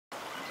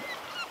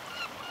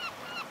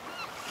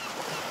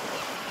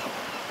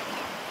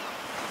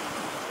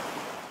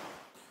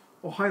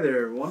Well, hi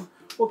there, everyone.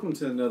 Welcome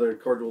to another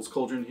Cardwell's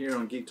Cauldron here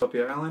on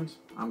Geektopia Island.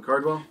 I'm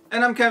Cardwell.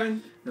 And I'm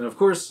Kevin. And of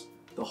course,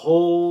 the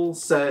whole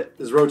set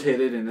is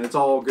rotated and it's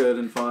all good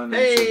and fun.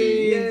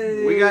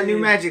 Hey! We got new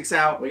magics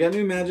out. We got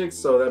new magics,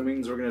 so that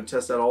means we're going to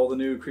test out all the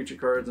new creature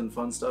cards and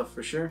fun stuff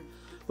for sure.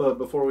 But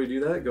before we do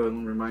that, go ahead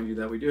and remind you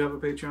that we do have a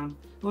Patreon.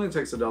 It only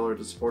takes $1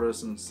 to support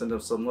us and send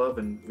us some love,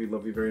 and we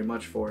love you very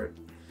much for it.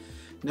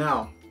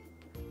 Now,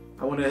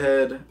 I went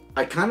ahead.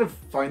 I kind of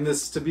find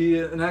this to be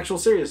an actual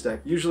serious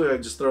deck. Usually I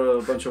just throw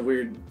a bunch of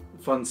weird,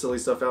 fun, silly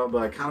stuff out,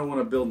 but I kind of want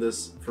to build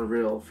this for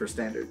real, for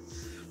standard.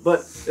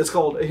 But it's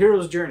called A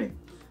Hero's Journey.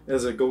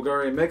 It's a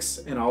Golgari mix,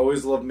 and I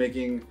always love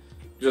making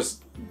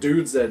just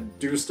dudes that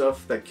do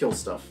stuff that kill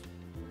stuff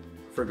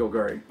for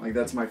Golgari. Like,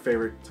 that's my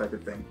favorite type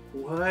of thing.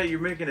 What? You're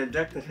making a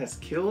deck that has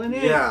kill in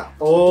it? Yeah,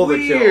 all the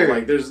kill.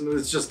 Like,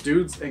 it's just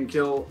dudes and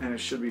kill, and it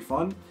should be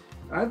fun.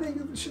 I think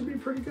it should be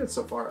pretty good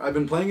so far. I've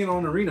been playing it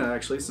on Arena,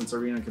 actually, since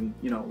Arena can,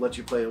 let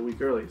you play a week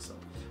early, so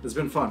it's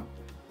been fun.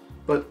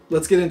 But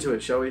let's get into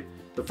it, shall we?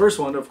 The first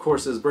one, of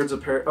course, is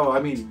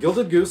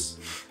Gilded Goose.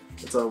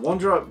 It's a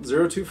 1-drop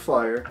 0/2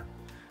 flyer.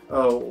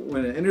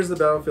 When it enters the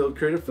battlefield,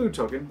 create a food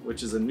token,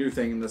 which is a new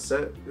thing in this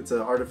set. It's an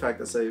artifact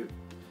that say,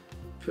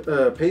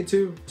 pay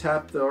 2,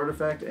 tap the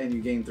artifact, and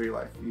you gain 3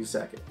 life. You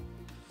sack it.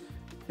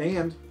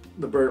 And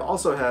the bird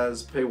also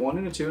has pay 1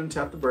 and a 2 and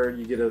tap the bird,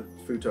 you get a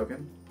food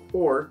token.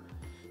 Or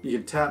you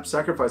can tap,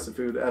 sacrifice the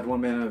food, add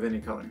 1 mana of any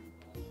color.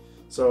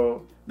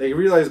 So they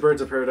realize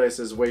Birds of Paradise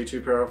is way too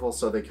powerful,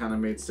 so they kind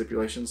of made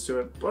stipulations to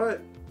it, but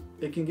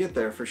it can get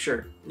there for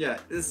sure. Yeah,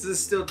 this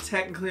is still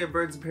technically a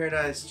Birds of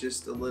Paradise,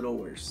 just a little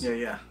worse.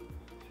 Yeah.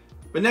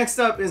 But next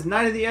up is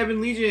Knight of the Ebon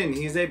Legion.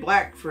 He's a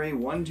black for a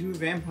 1/2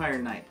 Vampire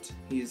Knight.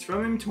 He's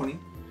from M20.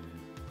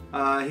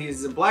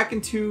 He's a black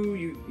and 2.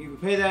 You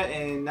pay that,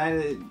 and Knight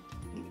of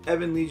the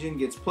Ebon Legion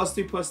gets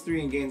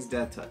 +3/+3 and gains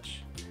Death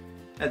Touch.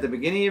 At the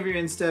beginning of your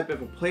end step,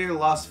 if a player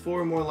lost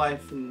 4 or more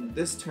life from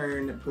this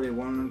turn, put a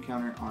 1/1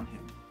 counter on him.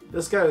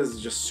 This guy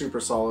is just super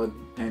solid,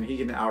 and he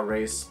can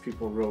outrace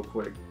people real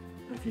quick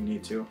if you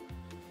need to.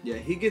 Yeah,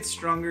 he gets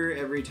stronger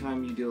every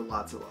time you deal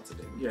lots of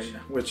damage. Yeah.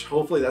 Which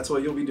hopefully that's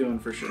what you'll be doing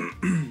for sure.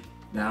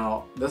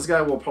 Now, this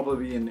guy will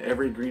probably be in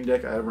every green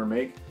deck I ever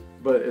make,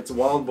 but it's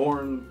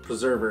Wildborn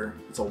Preserver.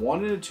 It's a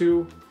 1 and a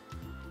 2,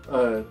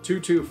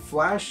 2/2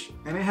 flash,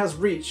 and it has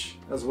reach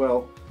as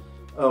well.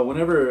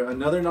 Whenever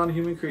another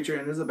non-human creature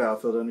enters the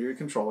battlefield under your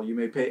control, you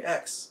may pay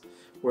X,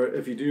 where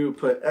if you do,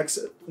 put X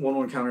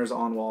 1/1 counters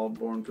on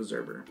Wildborn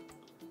Preserver.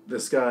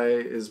 This guy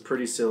is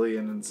pretty silly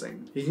and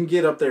insane. He can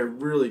get up there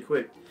really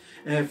quick.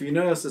 And if you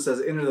notice, it says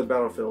enter the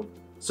battlefield,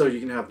 so you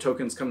can have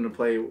tokens come into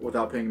play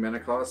without paying mana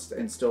cost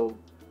and still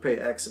pay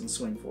X and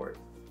swing for it.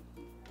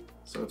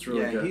 So it's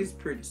really good. Yeah, he's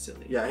pretty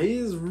silly. Yeah,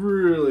 he's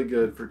really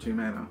good for 2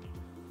 mana.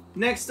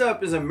 Next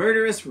up is a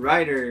Murderous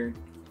Rider.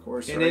 Of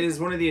course, and it is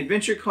one of the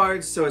adventure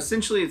cards, so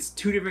essentially it's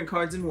 2 different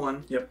cards in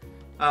one. Yep.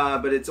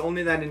 But it's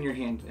only that in your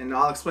hand, and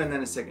I'll explain that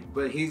in a second.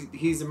 But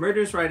he's a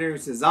Murderous Rider.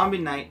 It's a zombie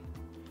knight,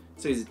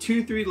 so he's a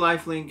 2/3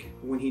 lifelink.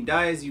 When he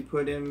dies, you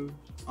put him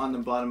on the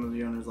bottom of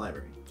your owner's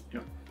library.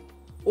 Yep.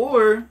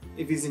 Or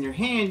if he's in your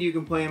hand, you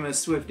can play him as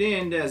Swift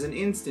End as an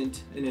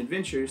instant in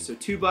adventure. So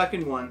 2 black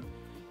and 1,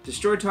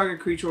 destroy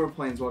target creature or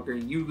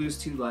planeswalker. You lose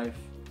 2 life.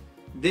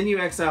 Then you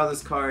exile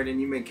this card,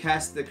 and you may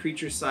cast the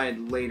creature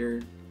side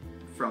later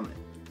from it.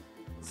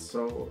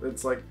 So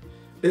it's like,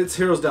 it's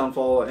Hero's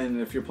Downfall,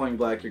 and if you're playing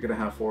black, you're going to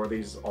have 4 of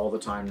these all the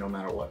time, no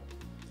matter what.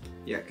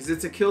 Yeah, because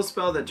it's a kill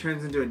spell that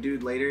turns into a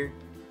dude later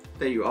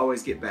that you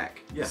always get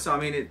back. Yeah. So, I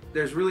mean,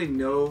 there's really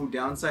no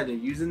downside to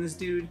using this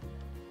dude,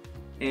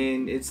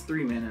 and it's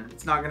 3 mana.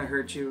 It's not going to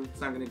hurt you.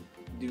 It's not going to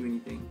do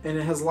anything. And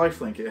it has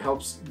lifelink. It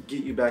helps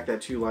get you back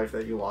that 2 life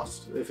that you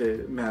lost, if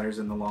it matters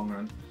in the long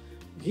run.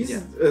 He's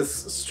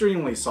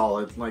extremely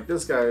solid. Like,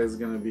 this guy is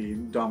going to be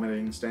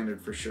dominating standard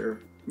for sure.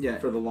 Yeah.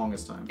 For the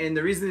longest time. And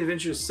the reason the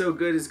adventure is so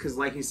good is because,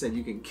 like you said,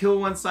 you can kill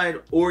one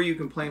side, or you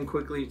can play him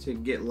quickly to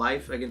get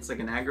life against like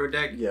an aggro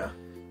deck. Yeah.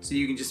 So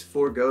you can just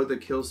forego the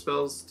kill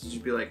spells to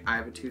just be like, I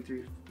have a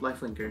 2/3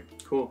 lifelinker.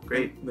 Cool,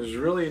 great. And there's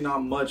really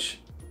not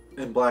much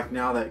in black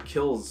now that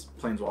kills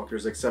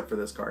planeswalkers except for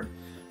this card.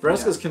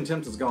 Vraska's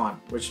Contempt is gone,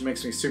 which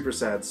makes me super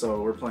sad,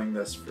 so we're playing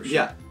this for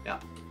sure. Yeah.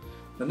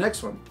 The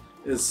next one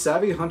is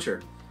Savvy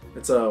Hunter.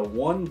 It's a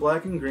 1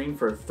 black and green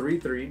for a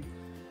 3/3.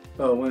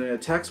 When it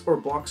attacks or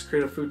blocks,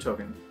 create a food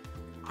token.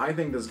 I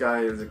think this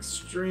guy is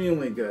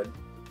extremely good.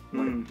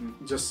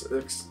 Just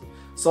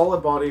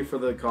solid body for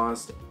the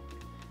cost.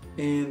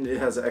 And it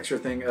has an extra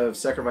thing of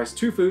sacrifice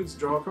 2 foods,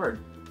 draw a card.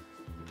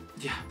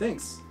 Yeah,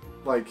 thanks.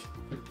 Like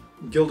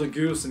Gilded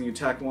Goose, and you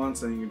attack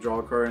once and you draw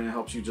a card, and it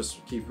helps you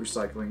just keep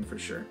recycling for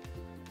sure.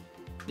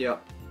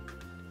 Yep.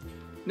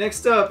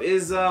 Next up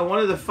is one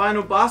of the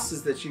final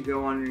bosses that you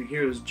go on your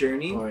hero's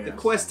journey, the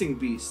Questing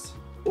Beast.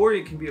 Or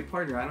it can be a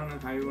partner. I don't know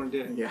how you want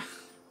to do it. Yeah.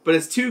 But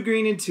it's 2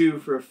 green and 2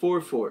 for a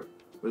 4/4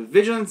 with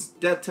Vigilance,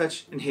 Death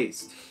Touch, and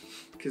Haste.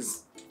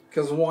 Because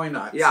why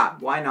not? Yeah,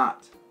 why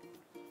not?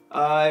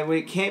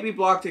 It can't be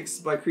blocked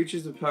by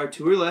creatures with power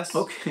 2 or less.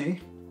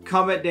 Okay.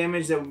 Combat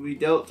damage that will be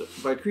dealt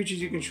by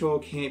creatures you control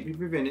can't be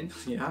prevented.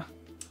 Yeah.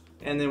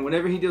 And then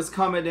whenever he deals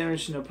combat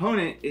damage to an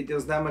opponent, it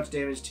deals that much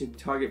damage to the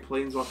target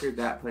planeswalker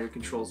that player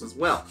controls as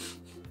well.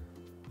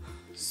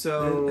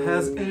 So it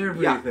has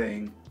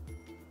everything. Yeah,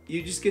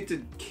 you just get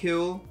to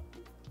kill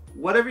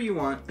whatever you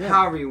want,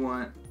 however you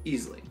want,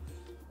 easily.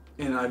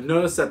 And I've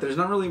noticed that there's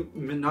not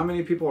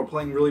many people are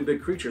playing really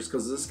big creatures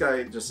because this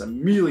guy just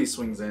immediately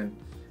swings in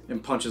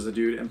and punches a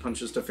dude and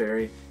punches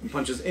Teferi and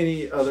punches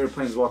any other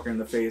planeswalker in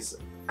the face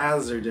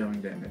as they're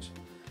doing damage.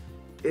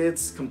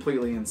 It's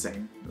completely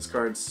insane. This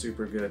card's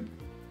super good.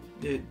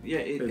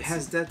 It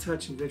has Death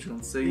Touch and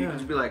Vigilance, so you can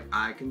just be like,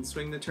 I can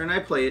swing the turn I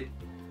play it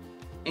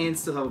and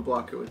still have a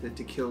blocker with it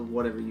to kill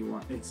whatever you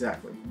want.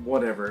 Exactly.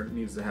 Whatever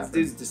needs to happen.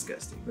 This dude's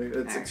disgusting.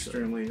 It's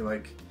extremely,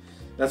 like...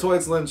 That's why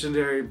it's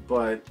legendary,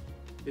 but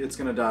it's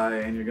going to die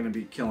and you're going to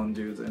be killing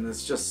dudes. And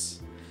it's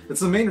just...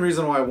 It's the main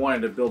reason why I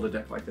wanted to build a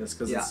deck like this,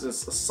 because it's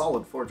just a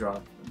solid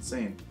 4-drop.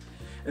 Insane.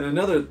 And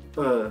another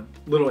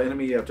little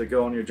enemy you have to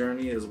go on your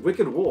journey is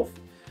Wicked Wolf.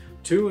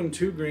 2 and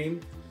 2 green.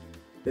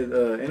 It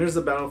enters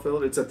the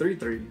battlefield. It's a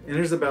 3/3.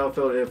 Enters the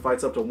battlefield. It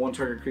fights up to 1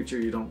 target creature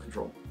you don't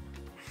control.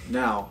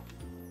 Now,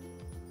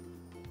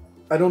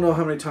 I don't know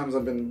how many times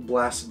I've been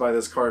blasted by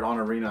this card on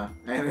Arena,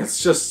 and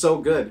it's just so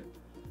good.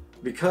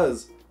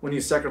 Because when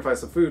you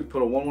sacrifice a food,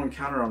 put a 1/1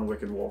 counter on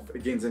Wicked Wolf.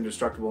 It gains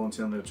indestructible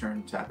until end of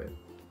turn. Tap it.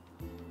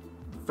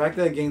 The fact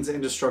that it gains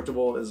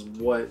indestructible is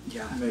what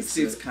makes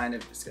it's kind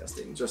of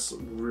disgusting. Just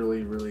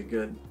really, really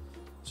good.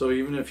 So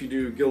even if you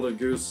do Gilded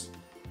Goose,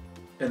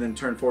 and then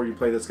turn 4 you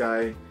play this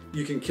guy,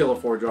 you can kill a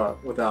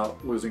 4-drop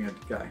without losing a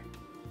guy.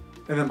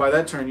 And then by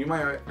that turn, you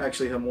might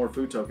actually have more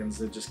food tokens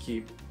that just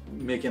keep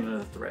making it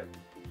a threat.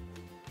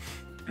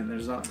 And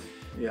there's not...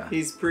 Yeah.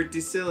 He's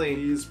pretty silly.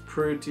 He's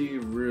pretty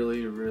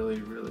really,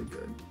 really, really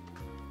good.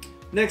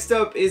 Next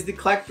up is the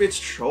Clackbridge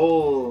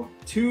Troll.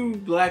 2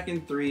 black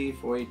and 3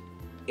 for a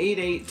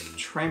 8/8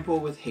 trample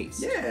with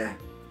haste. Yeah.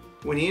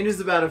 When he enters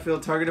the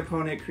battlefield, target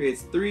opponent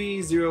creates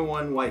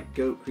 3/0/1 white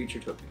goat creature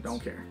tokens.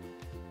 Don't care.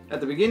 At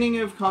the beginning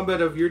of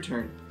combat of your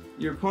turn,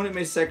 your opponent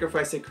may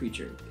sacrifice a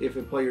creature. If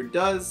a player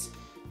does,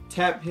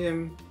 tap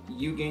him,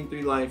 you gain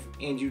 3 life,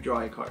 and you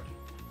draw a card.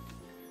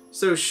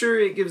 So sure,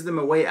 it gives them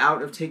a way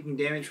out of taking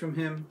damage from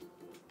him,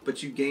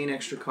 but you gain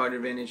extra card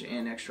advantage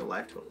and extra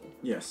life total.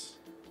 Yes.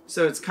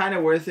 So it's kind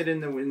of worth it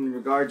in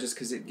regard just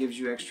because it gives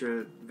you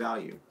extra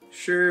value.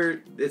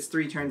 Sure, it's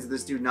 3 turns of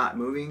this dude not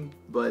moving,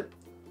 but...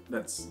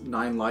 That's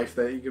 9 life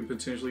that you could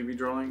potentially be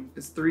drawing.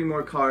 It's 3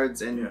 more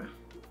cards, and... Yeah.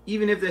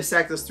 Even if they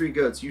sack those 3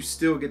 goats, you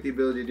still get the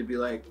ability to be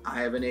like,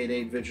 I have an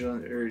 8/8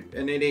 vigilant or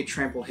an 8/8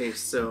 trample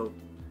haste, so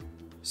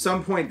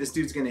some point this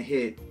dude's gonna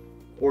hit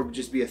or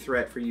just be a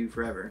threat for you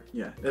forever.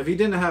 Yeah. If he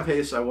didn't have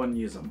haste, I wouldn't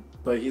use him.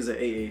 But he's an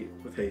 8/8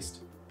 with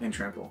haste and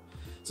trample.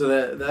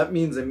 So that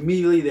means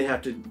immediately they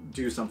have to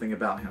do something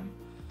about him.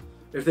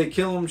 If they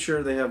kill him,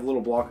 sure, they have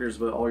little blockers,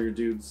 but all your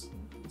dudes,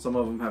 some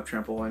of them have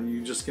trample, and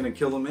you're just gonna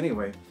kill them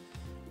anyway.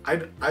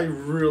 I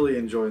really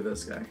enjoy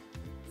this guy,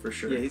 for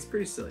sure. Yeah, he's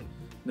pretty silly.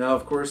 Now,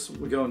 of course,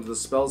 we go into the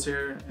spells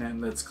here,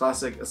 and it's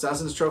classic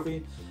Assassin's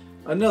Trophy.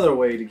 Another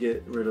way to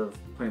get rid of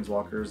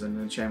planeswalkers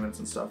and enchantments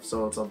and stuff.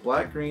 So it's a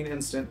black-green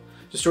instant.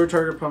 Destroy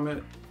target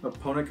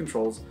opponent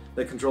controls.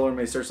 The controller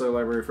may search their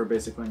library for a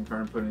basic land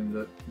card and put it in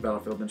the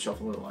battlefield, then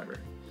shuffle the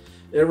library.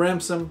 It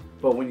ramps them,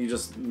 but when you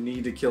just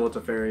need to kill a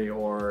Teferi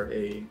or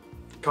a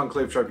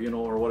Conclave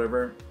Tribunal or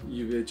whatever,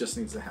 it just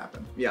needs to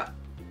happen. Yeah.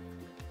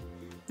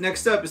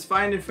 Next up is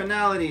Find and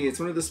Finality. It's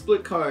one of the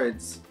split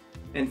cards.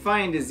 And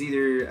Find is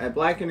either a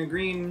black and a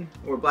green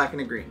or black and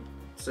a green.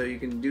 So you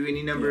can do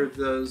any number of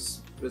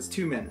those. It's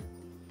 2 mana.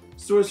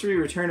 Sorcery,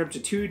 return up to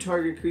 2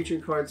 target creature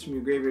cards from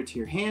your graveyard to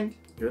your hand.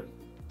 Good.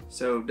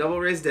 So double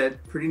raise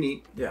dead, pretty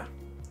neat. Yeah.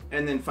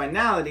 And then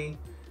Finality,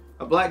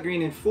 a black,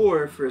 green, and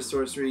 4 for a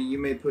sorcery. You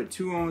may put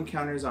 2 own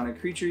counters on a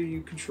creature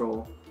you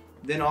control.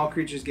 Then all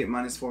creatures get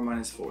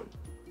 -4/-4.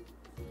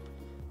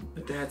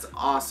 That's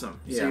awesome.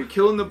 Yeah. So you're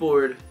killing the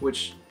board,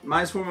 which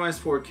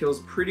 -4/-4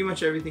 kills pretty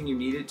much everything you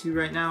need it to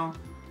right now.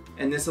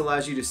 And this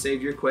allows you to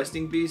save your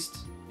questing beast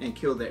and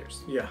kill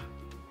theirs. Yeah.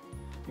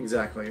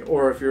 Exactly.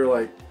 Or if you're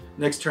like,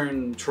 next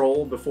turn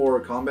troll before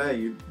combat,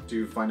 you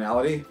do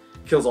Finality,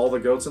 kills all the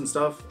goats and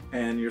stuff,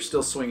 and you're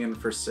still swinging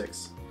for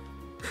 6.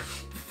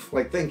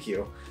 Like, thank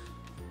you.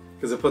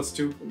 Because it puts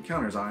 2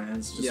 counters on it, and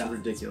it's just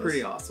ridiculous. It's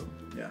pretty awesome.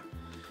 Yeah.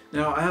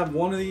 Now, I have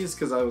one of these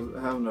because I was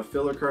having a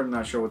filler card and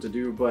not sure what to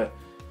do, but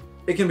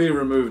it can be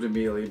removed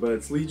immediately. But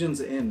it's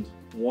Legion's End.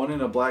 1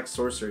 in a black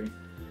sorcery.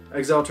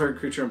 Exile target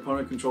creature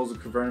opponent controls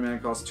with converted mana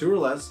cost 2 or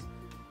less,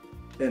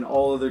 and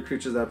all other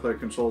creatures that player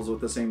controls with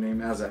the same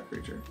name as that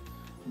creature.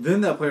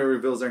 Then that player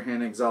reveals their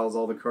hand and exiles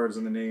all the cards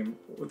in the name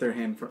with their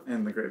hand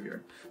in the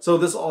graveyard. So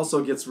this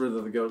also gets rid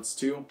of the goats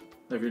too.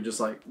 If you're just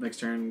like, next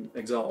turn,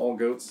 exile all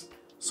goats,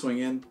 swing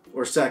in,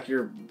 or sack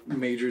your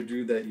major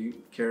dude that you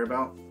care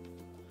about.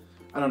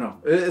 I don't know.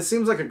 It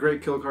seems like a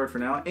great kill card for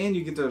now, and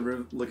you get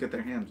to look at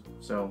their hand.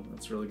 So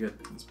that's really good.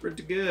 It's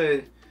pretty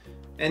good.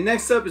 And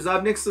next up is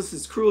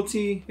Nixilis'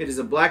 Cruelty. It is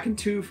a black and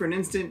 2 for an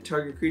instant.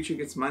 Target creature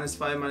gets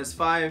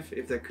 -5/-5.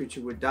 If that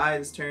creature would die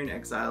this turn,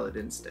 exile it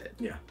instead.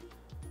 Yeah.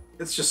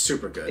 it's just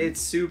super good. It's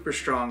super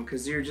strong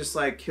because you're just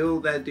like, kill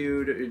that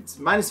dude. It's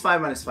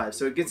 -5/-5,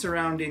 so it gets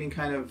around any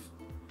kind of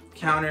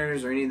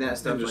counters or any of that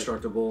stuff.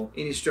 Indestructible. Like,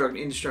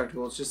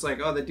 indestructible. It's just like,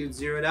 oh, the dude's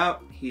zeroed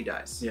out, he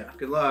dies. Yeah.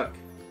 Good luck.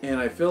 And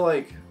I feel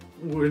like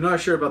we're not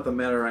sure about the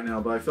meta right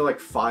now, but I feel like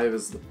 5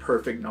 is the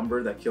perfect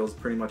number that kills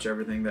pretty much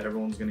everything that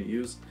everyone's going to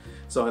use.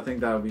 So I think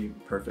that would be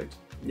perfect.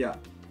 Yeah.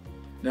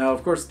 Now,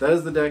 of course, that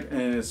is the deck,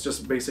 and it's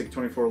just basic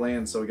 24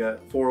 lands. So we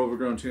got 4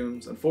 Overgrown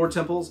Tombs and 4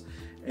 Temples.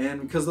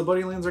 And because the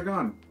buddy lands are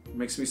gone, it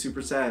makes me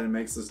super sad and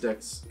makes this deck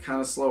kind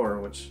of slower,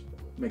 which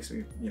makes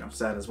me, you know,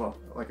 sad as well,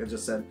 like I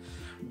just said.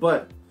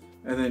 But,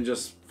 and then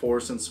just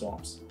forests and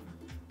swamps.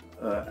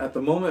 At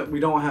the moment, we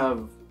don't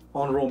have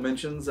on-roll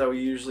mentions that we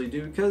usually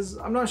do because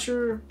I'm not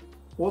sure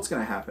what's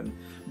going to happen.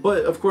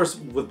 But, of course,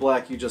 with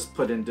black, you just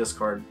put in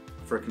discard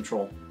for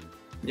control.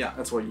 Yeah.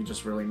 That's what you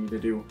just really need to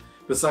do.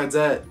 Besides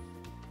that,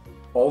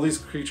 all these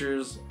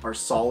creatures are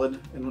solid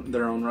in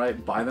their own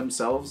right by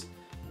themselves.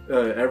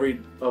 Every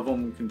of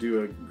them can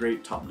do a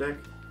great top deck,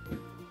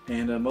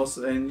 and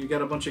you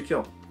got a bunch of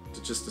kill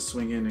just to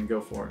swing in and go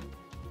for it.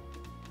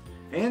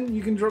 And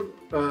you can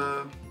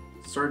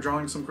start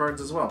drawing some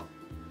cards as well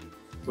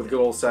with good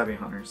old Savvy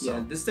Hunters. So.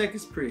 Yeah, this deck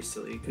is pretty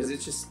silly because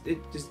it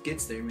just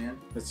gets there, man.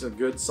 It's a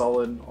good,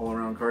 solid,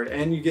 all-around card,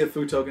 and you get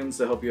food tokens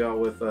to help you out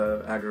with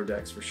aggro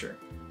decks for sure.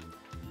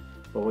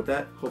 But with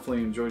that, hopefully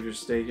you enjoyed your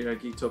stay here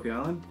at Geektopia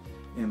Island,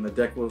 and the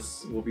deck will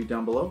be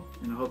down below,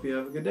 and I hope you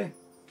have a good day.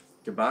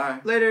 Goodbye.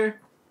 Later.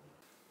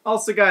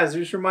 Also, guys, I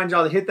just remind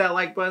y'all to hit that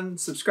like button,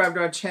 subscribe to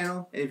our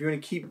channel, and if you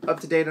want to keep up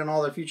to date on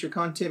all our future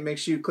content, make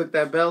sure you click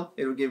that bell.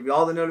 It'll give you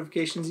all the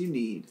notifications you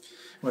need.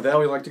 With that,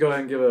 we'd like to go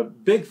ahead and give a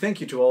big thank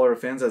you to all our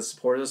fans that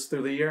support us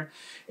through the year,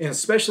 and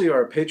especially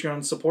our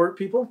Patreon support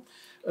people.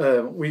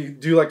 We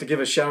do like to give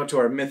a shout out to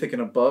our Mythic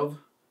and Above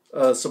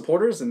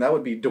supporters, and that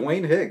would be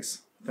Dwayne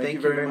Higgs. Thank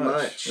you very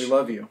much. We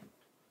love you.